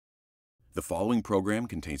The following program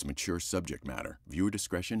contains mature subject matter. Viewer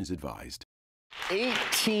discretion is advised.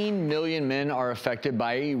 18 million men are affected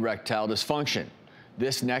by erectile dysfunction.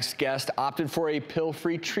 This next guest opted for a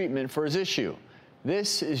pill-free treatment for his issue.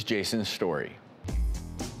 This is Jason's story.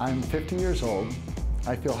 I'm 50 years old.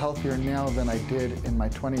 I feel healthier now than I did in my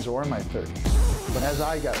 20s or my 30s. But as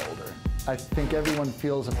I got older, I think everyone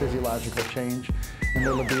feels a physiological change in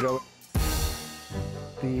their libido.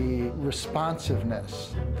 The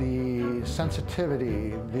responsiveness, the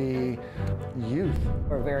sensitivity, the youth.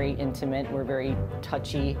 We're very intimate, we're very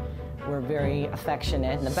touchy, we're very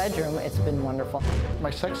affectionate. In the bedroom, it's been wonderful.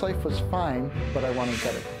 My sex life was fine, but I wanted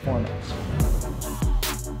better performance.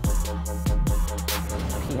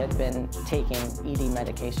 He had been taking ED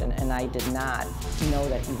medication, and I did not know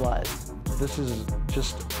that he was. This is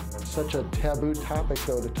just such a taboo topic,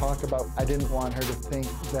 though, to talk about. I didn't want her to think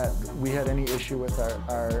that we had any issue with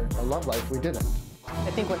our love life. We didn't. I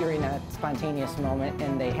think when you're in a spontaneous moment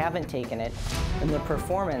and they haven't taken it, and the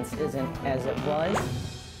performance isn't as it was,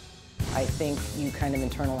 I think you kind of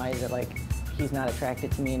internalize it like, he's not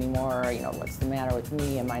attracted to me anymore, or, you know, what's the matter with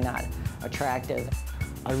me? Am I not attractive?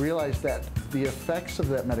 I realized that the effects of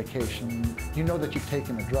that medication, you know that you've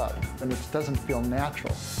taken a drug, and it doesn't feel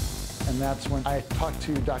natural. And that's when I talked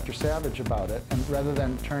to Dr. Savage about it, and rather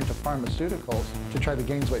than turn to pharmaceuticals to try the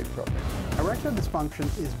Gainswave program. Erectile dysfunction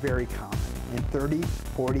is very common in 30,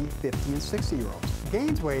 40, 50, and 60-year-olds.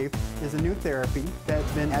 Gainswave is a new therapy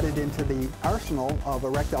that's been added into the arsenal of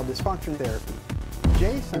erectile dysfunction therapy.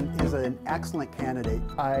 Jason is an excellent candidate.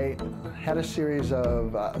 I had a series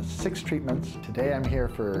of 6 treatments. Today I'm here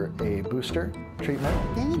for a booster treatment.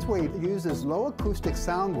 Gainswave uses low acoustic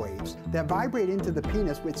sound waves that vibrate into the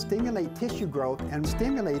penis, which stimulate tissue growth and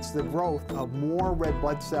stimulates the growth of more red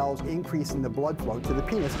blood cells, increasing the blood flow to the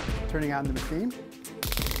penis. Turning on the machine.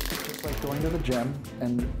 It's like going to the gym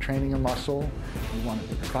and training a muscle. You want to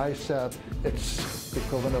do a tricep. It's the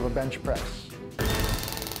equivalent of a bench press.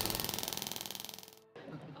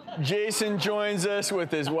 Jason joins us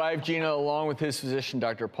with his wife, Gina, along with his physician,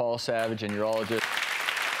 Dr. Paul Savage, and urologist.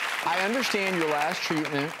 I understand your last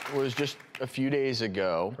treatment was just a few days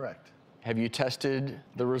ago. Correct. Have you tested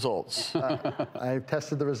the results? I've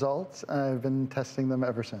tested the results. I've been testing them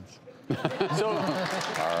ever since. So, all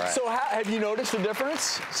right. So have you noticed the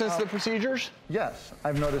difference since the procedures? Yes,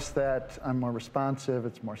 I've noticed that I'm more responsive,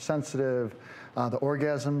 it's more sensitive, the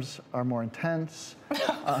orgasms are more intense.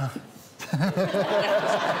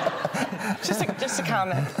 Just a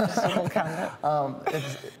comment, just a little comment.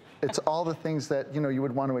 It's all the things that you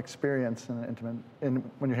would want to experience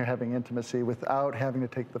when you're having intimacy without having to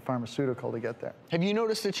take the pharmaceutical to get there. Have you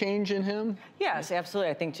noticed a change in him? Yes,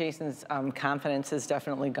 absolutely. I think Jason's confidence has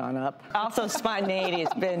definitely gone up. Also, spontaneity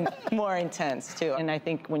has been more intense too. And I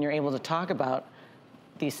think when you're able to talk about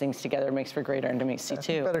these things together, it makes for greater intimacy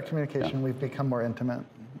too. Better communication. We've become more intimate.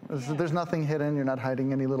 There's nothing hidden. You're not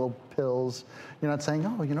hiding any little pills. You're not saying,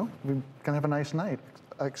 oh, we're gonna have a nice night.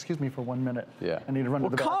 Excuse me for 1 minute. Yeah. I need to run to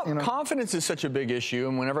the bathroom. Confidence is such a big issue,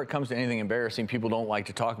 and whenever it comes to anything embarrassing, people don't like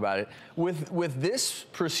to talk about it. With this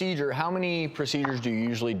procedure, how many procedures do you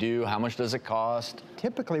usually do? How much does it cost?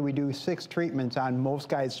 Typically, we do 6 treatments on most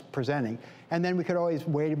guys presenting, and then we could always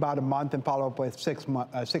wait about a month and follow up with 6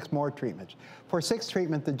 more treatments. For 6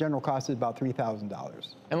 treatments, the general cost is about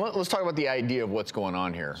 $3,000. And let's talk about the idea of what's going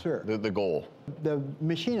on here. Sure. The goal. The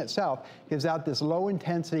machine itself gives out this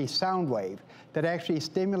low-intensity sound wave that actually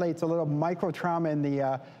stimulates a little micro-trauma in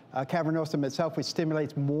the cavernosum itself, which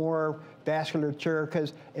stimulates more vasculature,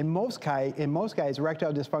 because in most guys,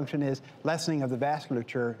 erectile dysfunction is lessening of the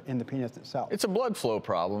vasculature in the penis itself. It's a blood flow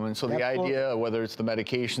problem, and so the idea, whether it's the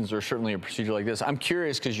medications or certainly a procedure like this, I'm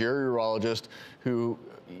curious because you're a urologist who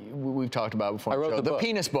we've talked about before. I wrote the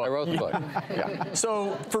penis book. I wrote the book. Yeah.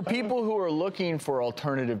 So for people who are looking for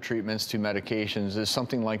alternative treatments to medications, is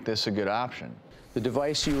something like this a good option? The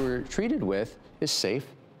device you were treated with is safe.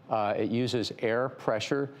 It uses air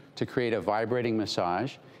pressure to create a vibrating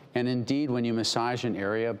massage. And indeed, when you massage an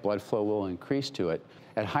area, blood flow will increase to it.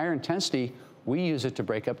 At higher intensity, we use it to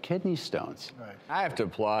break up kidney stones. Right. I have to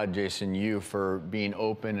applaud, Jason, you for being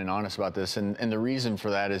open and honest about this. And the reason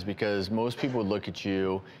for that is because most people would look at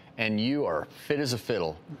you and you are fit as a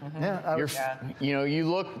fiddle. Mm-hmm. Yeah,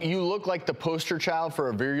 you look like the poster child for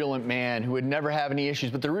a virulent man who would never have any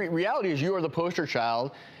issues. But the reality is you are the poster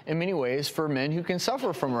child in many ways for men who can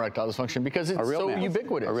suffer from erectile dysfunction because it's so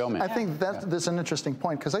ubiquitous. A real man. I think that's an interesting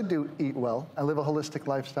point because I do eat well. I live a holistic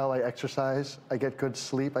lifestyle. I exercise. I get good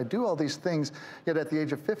sleep. I do all these things. Yet at the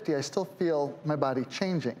age of 50, I still feel my body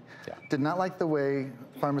changing. Yeah. Did not like the way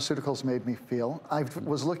pharmaceuticals made me feel. I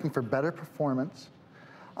was looking for better performance.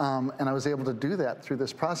 And I was able to do that through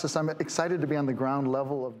this process. I'm excited to be on the ground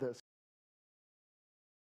level of this.